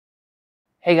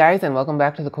Hey guys, and welcome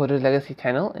back to the Coder's Legacy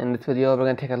channel. In this video, we're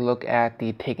going to take a look at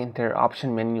the Tkinter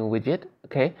OptionMenu widget.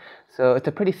 Okay, so it's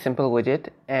a pretty simple widget,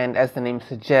 and as the name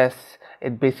suggests,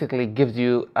 it basically gives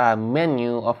you a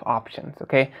menu of options.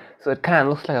 Okay, so it kind of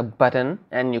looks like a button,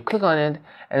 and you click on it,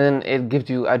 and then it gives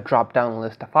you a drop-down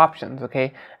list of options.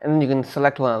 Okay, and then you can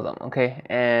select one of them. Okay,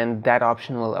 and that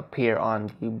option will appear on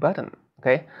the button.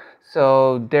 Okay,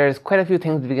 so there's quite a few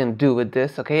things we can do with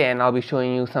this, okay, and I'll be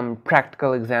showing you some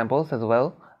practical examples as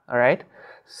well. All right,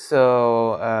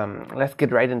 so let's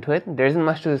get right into it. There isn't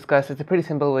much to discuss. It's a pretty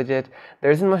simple widget. There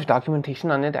isn't much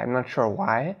documentation on it. I'm not sure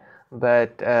why,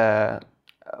 but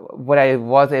what I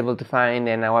was able to find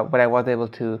and what I was able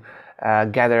to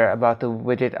gather about the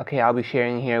widget, okay, I'll be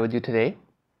sharing here with you today.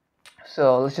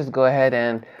 So let's just go ahead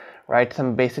and write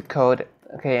some basic code.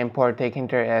 Okay, import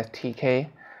Tkinter as tk.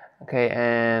 Okay,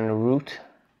 and root.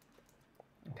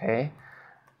 Okay,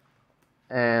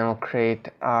 and we'll create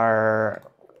our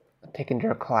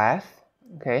Tkinter class.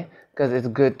 Okay, because it's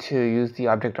good to use the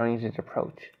object-oriented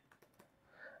approach.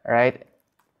 All right,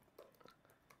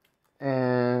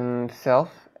 and self,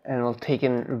 and we'll take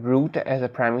in root as a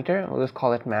parameter. We'll just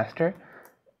call it master.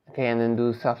 Okay, and then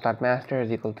do self.master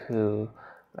is equal to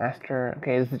master.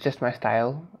 Okay, this is just my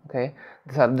style. Okay,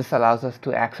 this allows us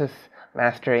to access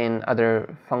master in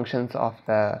other functions of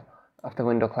the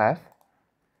window class.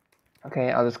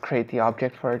 Okay, I'll just create the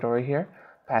object for it over here,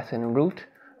 pass in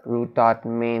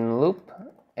root.main loop,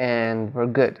 and we're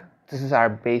good. This is our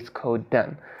base code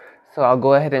done. So I'll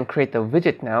go ahead and create the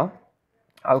widget now.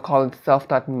 I'll call it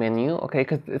self.menu, okay,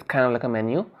 because it's kind of like a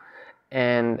menu.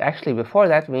 And actually before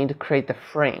that, we need to create the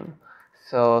frame.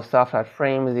 So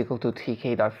self.frame is equal to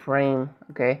tk.frame,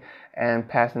 okay, and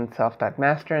pass in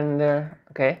self.master in there,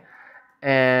 okay.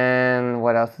 And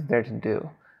what else is there to do?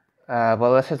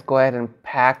 Well, let's just go ahead and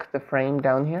pack the frame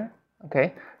down here.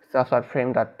 Okay,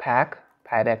 self.frame.pack,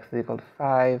 pad x is equal to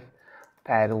 5,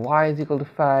 pad y is equal to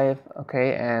 5.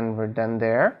 Okay, and we're done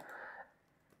there.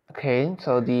 Okay,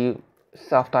 so the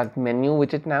self.menu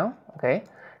widget now. Okay,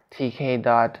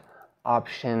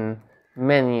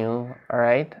 tk.optionMenu. All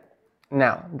right.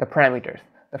 Now the parameters.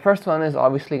 The first one is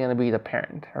obviously going to be the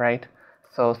parent, right?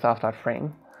 So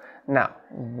self.frame. Now,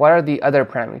 what are the other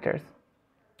parameters?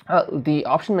 The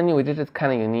option menu widget is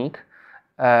kind of unique,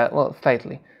 well,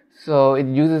 slightly. So it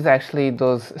uses actually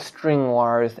those string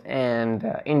vars and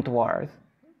int vars.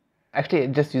 Actually,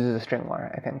 it just uses a string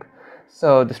var, I think.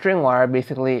 So the string var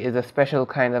basically is a special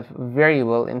kind of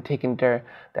variable in Tkinter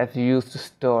that's used to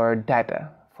store data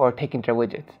for Tkinter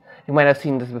widgets. You might have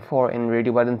seen this before in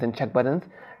radio buttons and check buttons.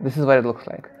 This is what it looks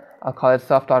like. I'll call it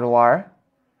self.var.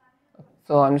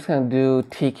 So I'm just going to do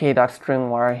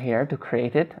tk.stringvar here to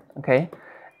create it, okay,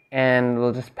 and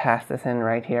we'll just pass this in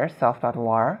right here,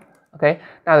 self.var. Okay,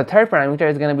 now the third parameter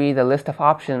is going to be the list of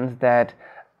options that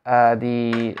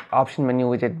the option menu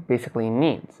widget basically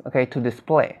needs, okay, to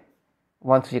display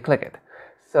once you click it.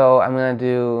 So I'm going to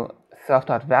do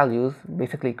self.values,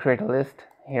 basically create a list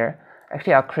here.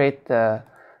 Actually, I'll create the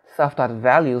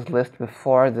self.values list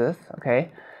before this, okay,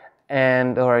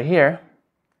 and over here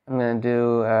I'm going to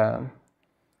do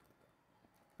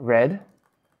red,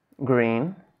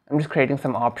 green. I'm just creating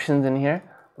some options in here,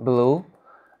 blue,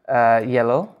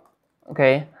 yellow,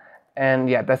 okay, and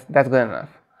yeah, that's good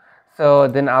enough. So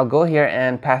then I'll go here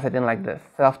and pass it in like this,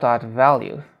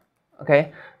 self.values,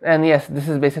 okay, and yes, this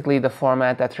is basically the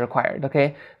format that's required,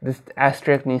 okay. This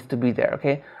asterisk needs to be there,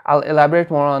 okay. I'll elaborate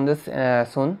more on this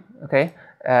soon, okay,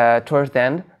 towards the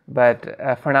end, but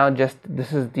for now, just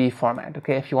this is the format,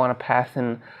 okay, if you want to pass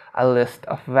in a list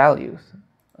of values,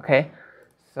 okay.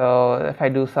 So if I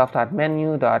do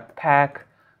self.menu.pack,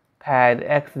 pad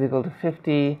x is equal to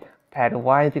 50, pad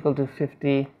y is equal to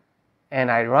 50, and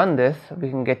I run this, we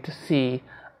can get to see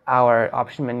our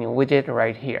option menu widget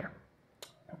right here.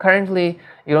 Currently,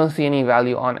 you don't see any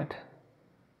value on it.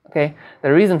 Okay,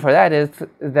 the reason for that is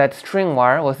that string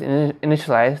var was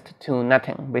initialized to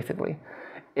nothing, basically.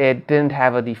 It didn't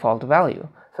have a default value.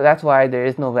 So that's why there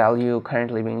is no value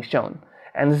currently being shown.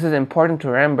 And this is important to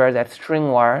remember that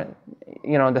string var,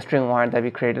 you know, the string var that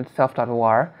we created,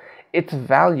 self.var, its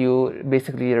value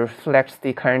basically reflects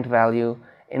the current value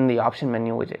in the option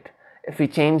menu widget. If we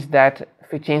change that,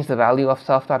 if we change the value of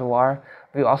self.var,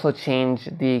 we also change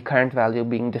the current value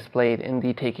being displayed in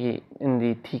the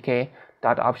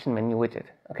tk.optionMenu widget.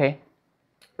 Okay.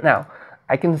 Now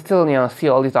I can still, you know, see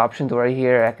all these options over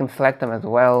here. I can select them as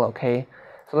well. Okay.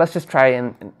 So let's just try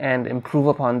and improve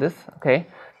upon this. Okay.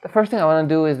 The first thing I want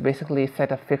to do is basically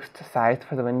set a fixed size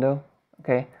for the window,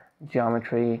 okay,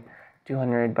 geometry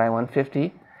 200 by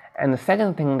 150, and the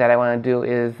second thing that I want to do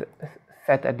is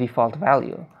set a default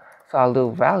value. So I'll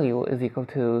do value is equal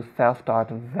to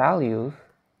self.values,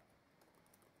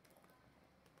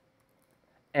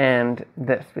 and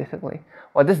this basically.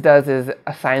 What this does is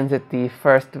assigns it the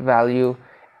first value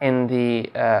in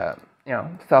the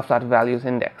self.values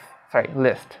index,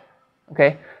 list.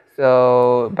 Okay,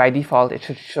 so by default it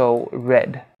should show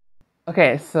red.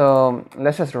 Okay, so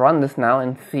let's just run this now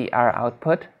and see our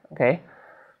output. Okay,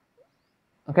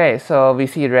 so we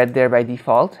see red there by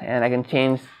default, and I can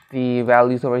change the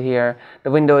values over here.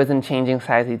 The window isn't changing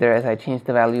size either, as I changed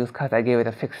the values because I gave it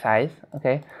a fixed size.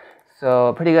 Okay,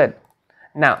 so pretty good.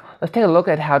 Now let's take a look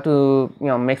at how to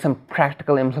make some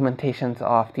practical implementations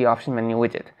of the option menu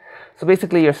widget. So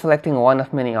basically you're selecting one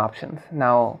of many options.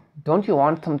 Now don't you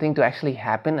want something to actually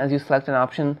happen as you select an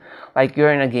option? Like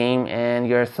you're in a game and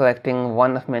you're selecting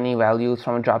one of many values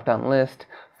from a drop-down list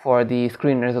for the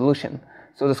screen resolution.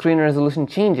 So the screen resolution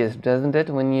changes, doesn't it,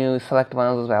 when you select one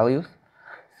of those values?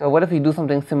 So what if we do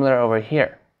something similar over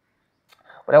here?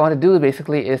 What I want to do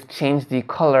basically is change the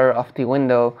color of the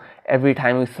window every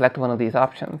time we select one of these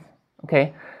options.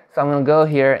 Okay, so I'm going to go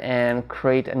here and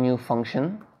create a new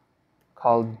function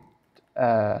called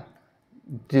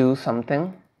do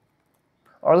something,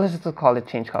 or let's just call it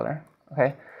change color.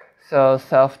 Okay, so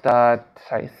self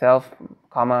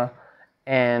comma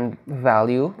and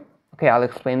value. Okay, I'll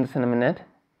explain this in a minute,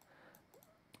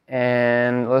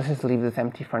 and let's just leave this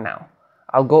empty for now.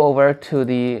 I'll go over to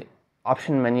the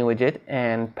option menu widget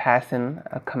and pass in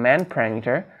a command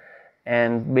parameter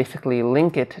and basically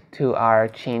link it to our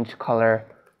change color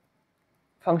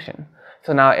function.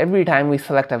 So now every time we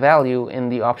select a value in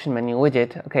the option menu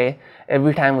widget, okay,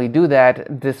 every time we do that,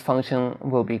 this function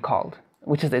will be called,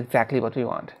 which is exactly what we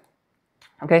want.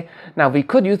 Okay, now we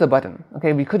could use a button.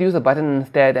 Okay, we could use a button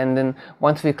instead, and then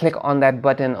once we click on that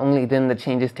button, only then the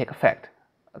changes take effect.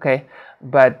 Okay,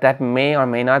 but that may or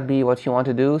may not be what you want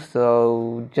to do,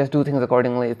 so just do things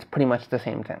accordingly. It's pretty much the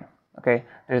same thing. Okay,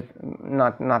 there's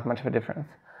not much of a difference.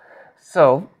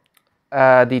 So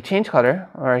the change color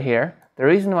over here, the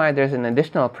reason why there's an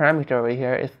additional parameter over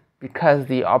here is because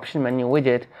the option menu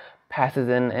widget passes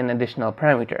in an additional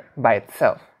parameter by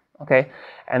itself. Okay,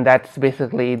 and that's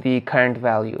basically the current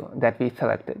value that we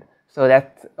selected. So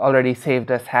that's already saved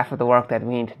us half of the work that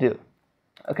we need to do.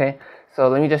 Okay, so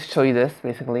let me just show you this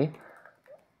basically.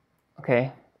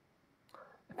 Okay,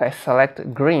 if I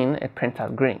select green, it prints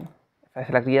out green. If I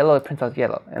select yellow, it prints out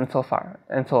yellow, and so on.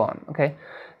 Okay,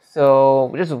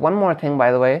 so just one more thing,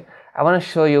 by the way, I want to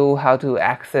show you how to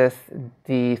access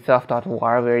the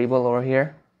self.var variable over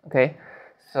here. Okay,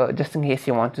 so just in case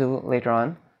you want to later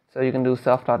on. So you can do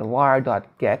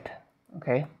self.var.get,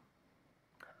 okay,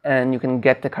 and you can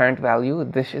get the current value.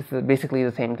 This is basically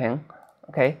the same thing,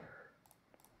 okay.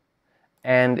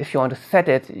 And if you want to set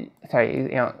it, if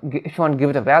you want to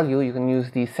give it a value, you can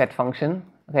use the set function.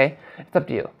 Okay, it's up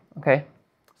to you. Okay,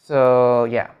 so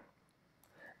yeah,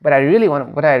 but what I really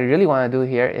want to do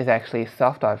here is actually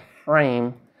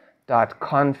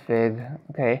self.frame.config,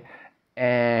 okay,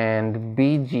 and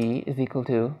bg is equal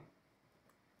to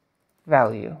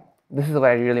value. This is what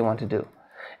I really want to do.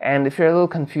 And if you're a little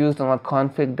confused on what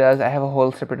config does, I have a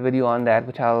whole separate video on that,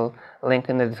 which I'll link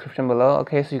in the description below.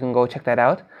 Okay, so you can go check that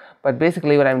out. But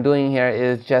basically what I'm doing here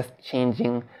is just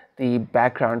changing the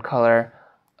background color,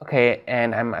 okay,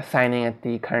 and I'm assigning it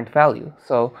the current value.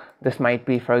 So this might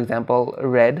be, for example,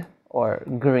 red or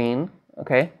green.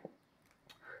 Okay,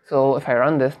 so if I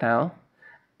run this now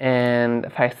and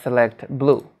if I select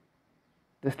blue,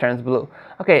 this turns blue.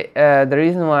 Okay, the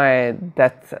reason why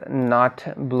that's not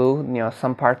blue,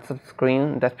 some parts of the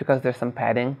screen, that's because there's some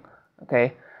padding.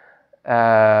 Okay,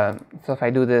 so if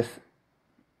I do this,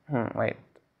 wait,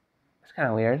 it's kind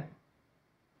of weird.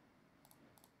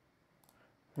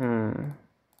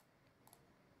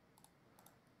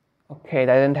 Okay,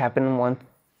 that didn't happen once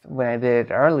when I did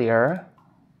it earlier.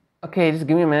 Okay, just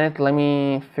give me a minute, let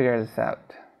me figure this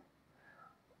out.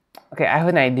 Okay, I have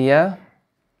an idea.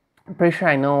 I'm pretty sure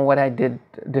I know what I did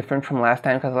different from last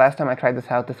time, because last time I tried this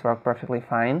out, this worked perfectly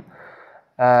fine.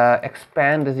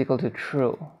 Expand is equal to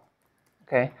true.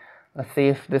 Okay, let's see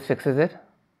if this fixes it.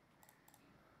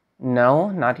 No,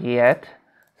 not yet.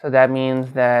 So that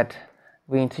means that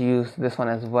we need to use this one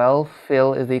as well.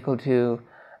 Fill is equal to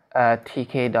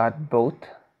tk.both.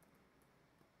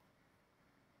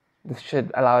 This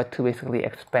should allow it to basically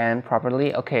expand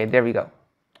properly. Okay, there we go.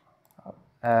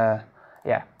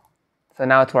 Yeah. So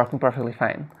now it's working perfectly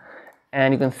fine,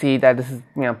 and you can see that this is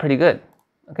pretty good.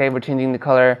 Okay, we're changing the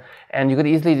color, and you could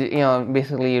easily,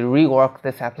 basically rework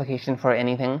this application for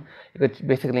anything. You could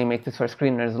basically make this for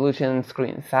screen resolution,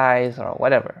 screen size, or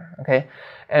whatever. Okay,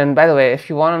 and by the way, if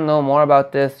you want to know more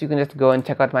about this, you can just go and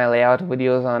check out my layout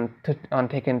videos on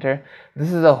Tkinter.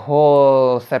 This is a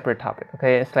whole separate topic.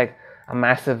 Okay, it's like a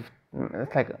massive,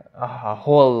 it's like a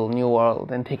whole new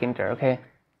world in Tkinter. Okay.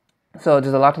 So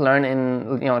there's a lot to learn in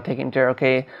Tkinter.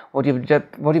 Okay, what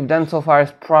you've done so far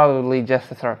is probably just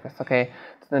the surface. Okay,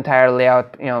 it's the entire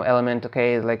layout element.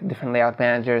 Okay, like different layout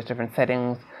managers, different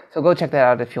settings. So go check that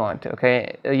out if you want to.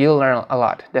 Okay, you'll learn a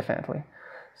lot, definitely.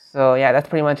 So yeah, that's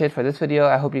pretty much it for this video.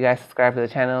 I hope you guys subscribe to the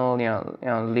channel.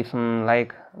 Leave some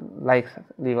likes,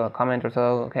 leave a comment or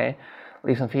so. Okay,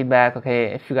 leave some feedback. Okay,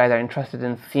 if you guys are interested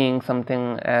in seeing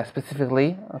something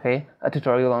specifically, okay, a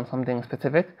tutorial on something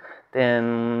specific,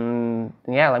 then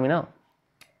yeah, let me know.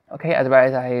 Okay,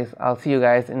 otherwise I'll see you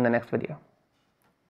guys in the next video.